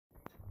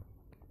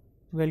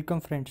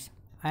Welcome friends,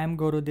 I am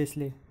Gaurav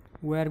Desle.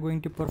 We are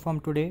going to perform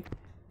today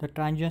the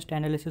transient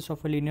analysis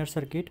of a linear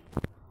circuit.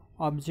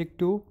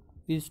 Objective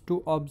is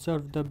to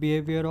observe the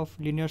behavior of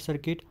linear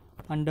circuit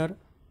under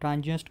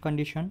transient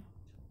condition.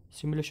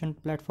 Simulation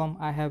platform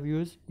I have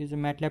used is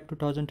MATLAB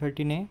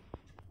 2013A.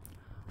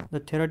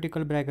 The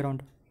theoretical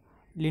background.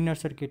 Linear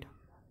circuit.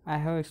 I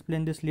have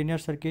explained this linear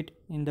circuit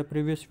in the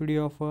previous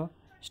video of a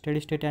steady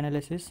state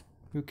analysis.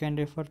 You can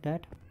refer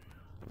that.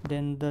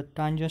 Then the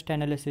transient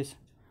analysis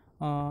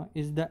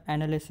is the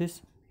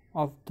analysis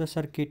of the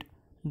circuit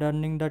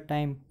during the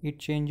time it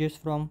changes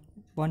from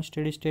one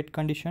steady state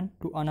condition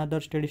to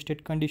another steady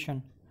state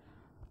condition.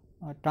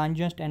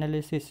 Transient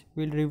analysis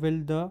will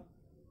reveal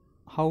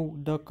how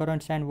the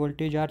currents and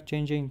voltage are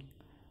changing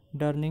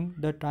during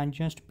the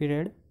transient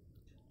period.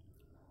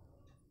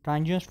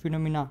 Transient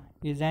phenomena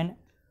is an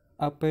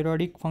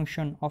aperiodic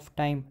function of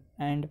time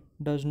and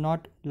does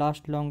not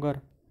last longer.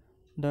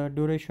 The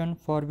duration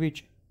for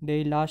which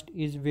they last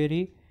is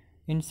very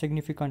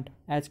insignificant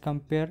as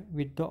compared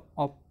with the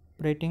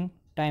operating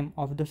time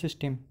of the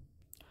system.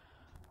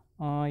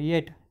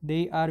 Yet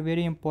they are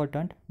very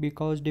important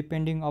because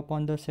depending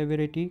upon the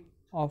severity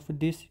of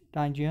this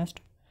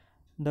transient,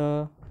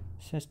 the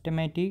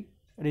systematic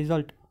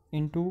result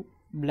into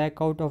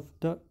blackout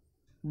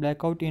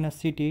in a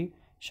city,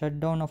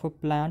 shutdown of a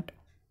plant,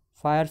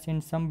 fires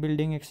in some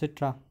building,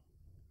 etc.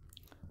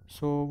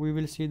 So we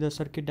will see the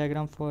circuit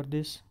diagram for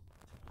this.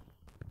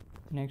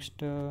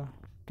 Next,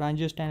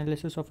 transient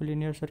analysis of a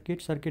linear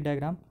circuit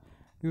diagram.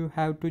 You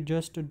have to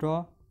just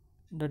draw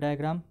the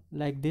diagram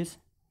like this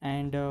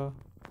and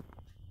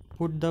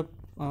put the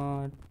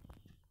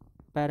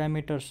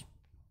parameters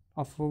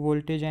of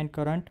voltage and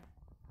current,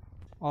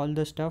 all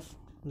the stuff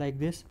like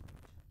this.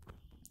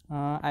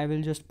 I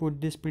will just put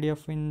this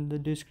PDF in the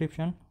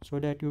description so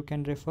that you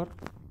can refer.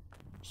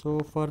 So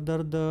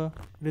further, the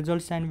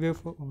results and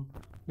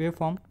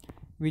waveform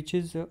which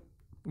is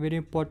very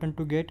important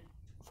to get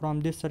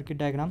from this circuit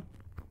diagram.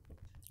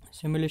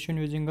 Simulation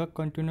using a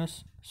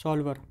continuous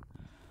solver.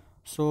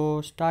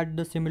 So start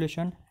the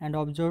simulation and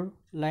observe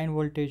line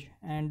voltage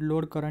and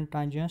load current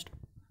transients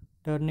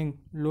during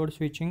load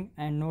switching,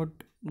 and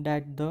note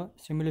that the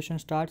simulation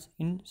starts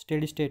in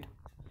steady state.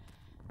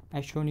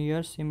 As shown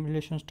here,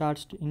 simulation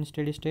starts in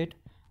steady state.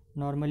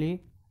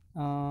 Normally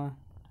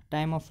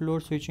time of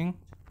load switching,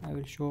 I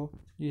will show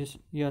this.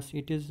 Yes,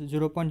 it is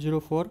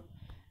 0.04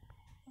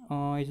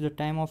 is the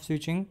time of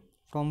switching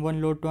from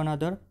one load to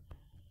another,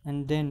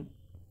 and then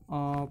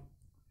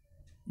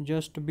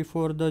just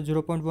before the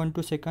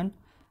 0.12 second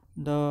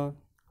the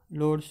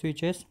load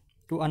switches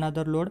to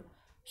another load,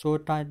 so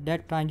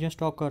that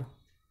transient occur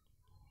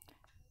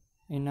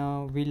in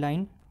a V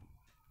line.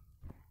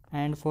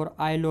 And for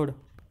I load,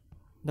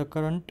 the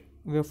current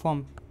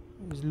waveform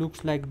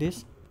looks like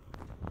this.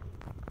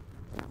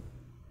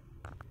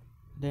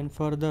 Then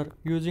further,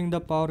 using the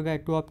power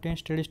guide to obtain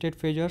steady state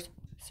phasors,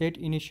 set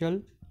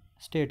initial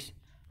states.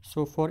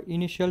 So for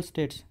initial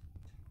states,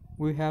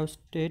 we have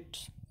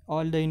states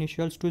all the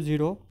initials to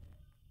 0,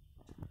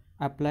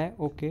 apply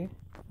OK.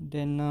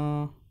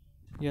 Then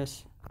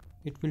yes,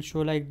 it will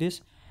show like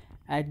this.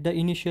 At the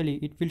initially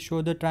it will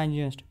show the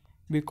transient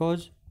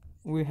because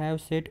we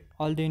have set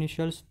all the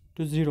initials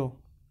to 0.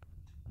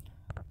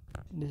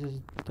 This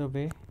is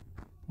the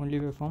only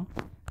waveform.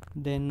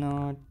 Then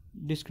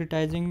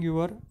discretizing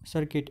your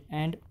circuit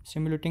and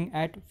simulating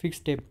at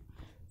fixed step.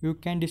 You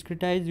can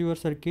discretize your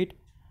circuit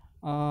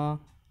of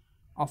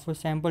a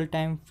sample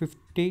time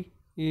 50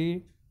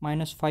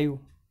 e-5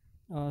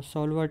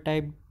 solver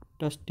type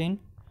testing,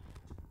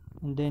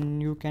 and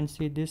then you can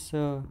see this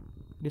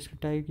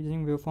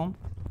discretizing waveform.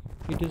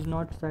 It is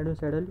not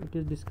sinusoidal, it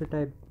is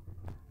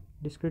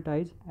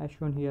discretized as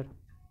shown here.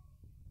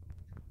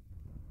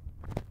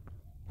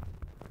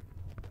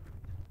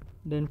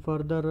 Then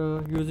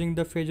further, using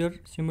the phasor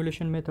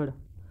simulation method,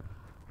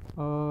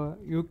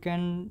 you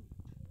can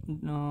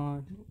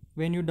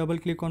when you double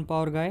click on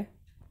power guide,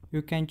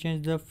 you can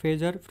change the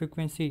phasor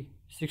frequency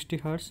 60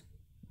 Hz,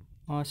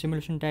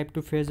 simulation type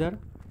to phasor.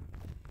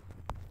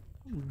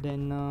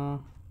 Then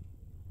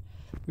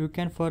you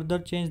can further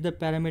change the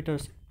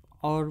parameters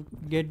or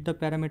get the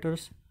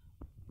parameters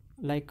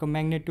like a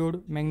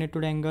magnitude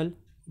angle,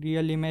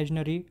 real,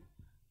 imaginary,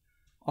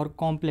 or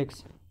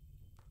complex.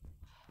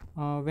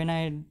 When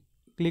I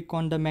click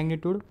on the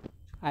magnitude,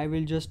 I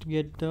will just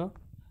get the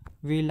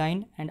V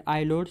line and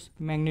I loads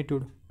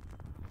magnitude.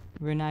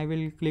 When I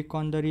will click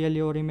on the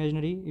real or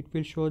imaginary, it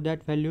will show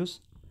that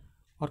values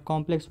or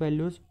complex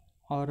values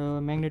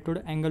or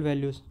magnitude angle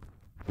values.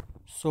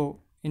 So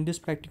in this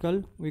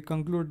practical, we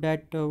conclude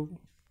that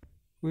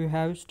we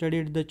have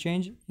studied the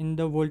change in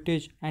the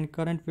voltage and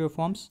current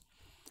waveforms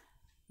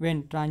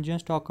when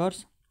transient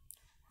occurs,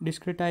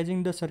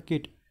 discretizing the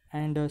circuit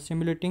and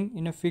simulating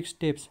in a fixed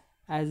steps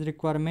as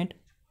requirement,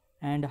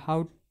 and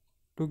how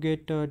to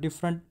get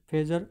different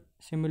phasor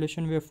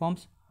simulation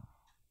waveforms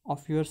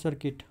of your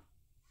circuit.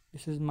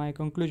 This is my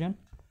conclusion.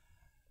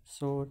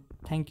 So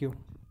thank you.